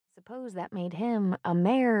suppose that made him a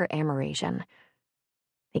mere Amerasian.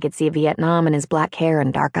 He could see Vietnam in his black hair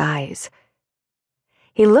and dark eyes.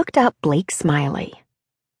 He looked up Blake Smiley.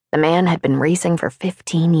 The man had been racing for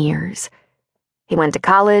 15 years. He went to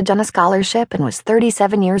college on a scholarship and was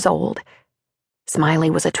 37 years old. Smiley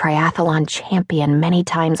was a triathlon champion many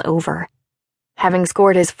times over, having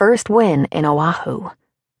scored his first win in Oahu.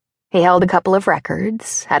 He held a couple of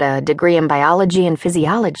records, had a degree in biology and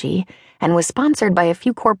physiology, and was sponsored by a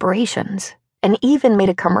few corporations, and even made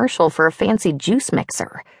a commercial for a fancy juice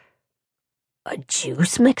mixer. A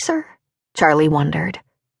juice mixer? Charlie wondered.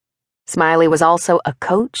 Smiley was also a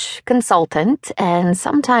coach, consultant, and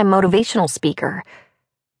sometime motivational speaker.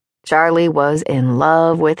 Charlie was in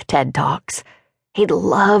love with TED Talks. He'd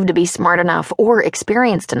love to be smart enough or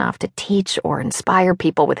experienced enough to teach or inspire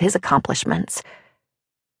people with his accomplishments.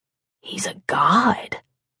 He's a god,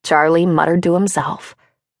 Charlie muttered to himself.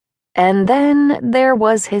 And then there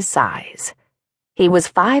was his size. He was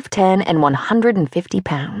 5'10" and 150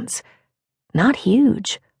 pounds. Not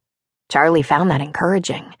huge. Charlie found that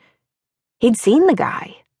encouraging. He'd seen the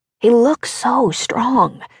guy. He looked so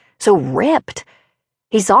strong, so ripped.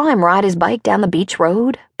 He saw him ride his bike down the beach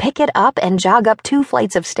road, pick it up, and jog up 2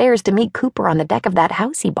 flights of stairs to meet Cooper on the deck of that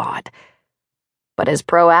house he bought. But as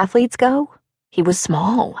pro athletes go, he was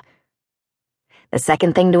small. The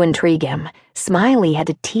second thing to intrigue him, Smiley had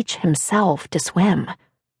to teach himself to swim.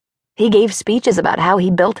 He gave speeches about how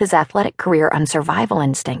he built his athletic career on survival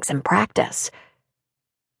instincts and practice.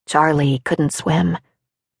 Charlie couldn't swim.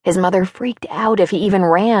 His mother freaked out if he even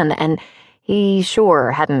ran, and he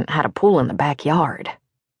sure hadn't had a pool in the backyard.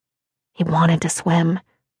 He wanted to swim.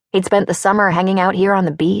 He'd spent the summer hanging out here on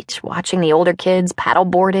the beach, watching the older kids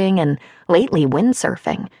paddleboarding and lately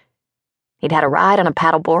windsurfing. He'd had a ride on a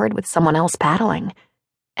paddleboard with someone else paddling,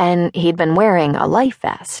 and he'd been wearing a life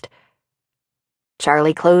vest.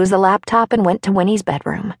 Charlie closed the laptop and went to Winnie's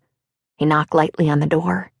bedroom. He knocked lightly on the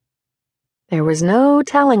door. There was no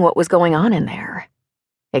telling what was going on in there.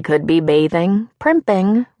 It could be bathing,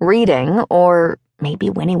 primping, reading, or maybe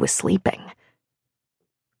Winnie was sleeping.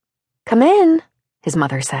 "Come in," his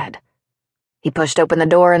mother said. He pushed open the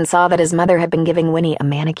door and saw that his mother had been giving Winnie a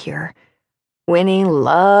manicure. Winnie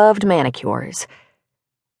loved manicures.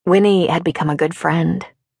 Winnie had become a good friend.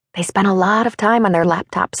 They spent a lot of time on their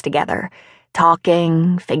laptops together,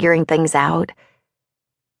 talking, figuring things out.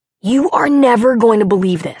 "You are never going to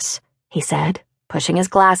believe this," he said, pushing his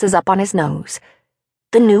glasses up on his nose.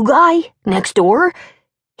 "The new guy next door,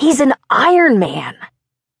 he's an Iron Man."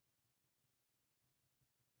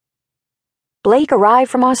 Blake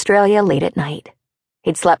arrived from Australia late at night.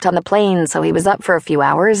 He'd slept on the plane, so he was up for a few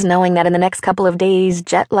hours, knowing that in the next couple of days,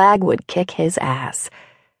 jet lag would kick his ass.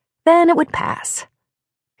 Then it would pass.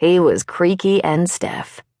 He was creaky and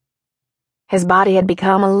stiff. His body had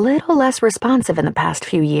become a little less responsive in the past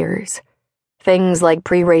few years. Things like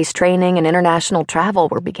pre-race training and international travel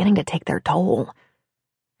were beginning to take their toll.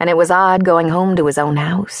 And it was odd going home to his own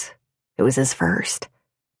house. It was his first.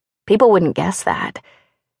 People wouldn't guess that.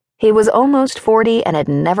 He was almost 40 and had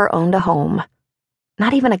never owned a home.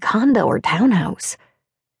 Not even a condo or townhouse.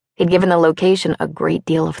 He'd given the location a great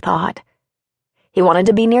deal of thought. He wanted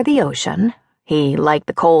to be near the ocean. He liked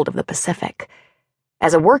the cold of the Pacific.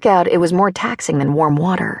 As a workout, it was more taxing than warm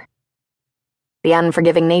water. The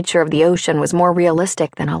unforgiving nature of the ocean was more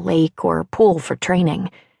realistic than a lake or pool for training.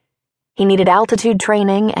 He needed altitude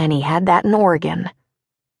training, and he had that in Oregon.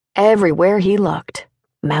 Everywhere he looked,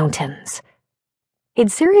 mountains.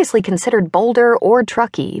 He'd seriously considered Boulder or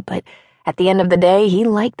Truckee, but at the end of the day, he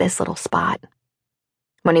liked this little spot.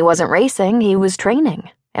 When he wasn't racing, he was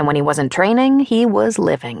training, and when he wasn't training, he was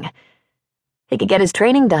living. He could get his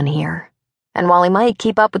training done here, and while he might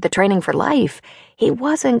keep up with the training for life, he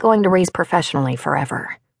wasn't going to race professionally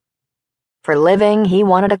forever. For living, he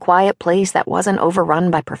wanted a quiet place that wasn't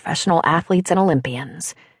overrun by professional athletes and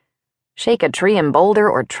Olympians. Shake a tree in Boulder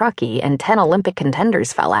or Truckee, and 10 Olympic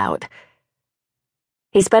contenders fell out.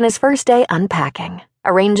 He spent his first day unpacking,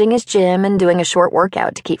 arranging his gym and doing a short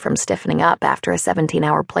workout to keep from stiffening up after a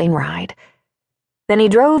 17-hour plane ride. Then he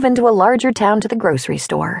drove into a larger town to the grocery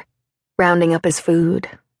store, rounding up his food.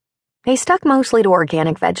 He stuck mostly to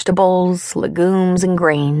organic vegetables, legumes, and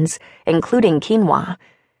grains, including quinoa.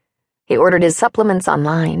 He ordered his supplements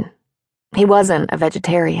online. He wasn't a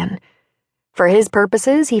vegetarian. For his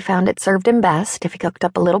purposes, he found it served him best if he cooked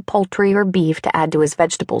up a little poultry or beef to add to his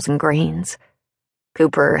vegetables and grains.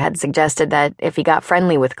 Cooper had suggested that if he got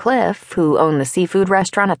friendly with Cliff, who owned the seafood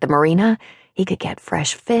restaurant at the marina, he could get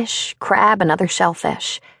fresh fish, crab, and other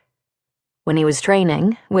shellfish. When he was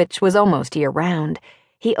training, which was almost year-round,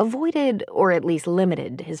 he avoided, or at least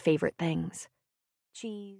limited, his favorite things: cheese.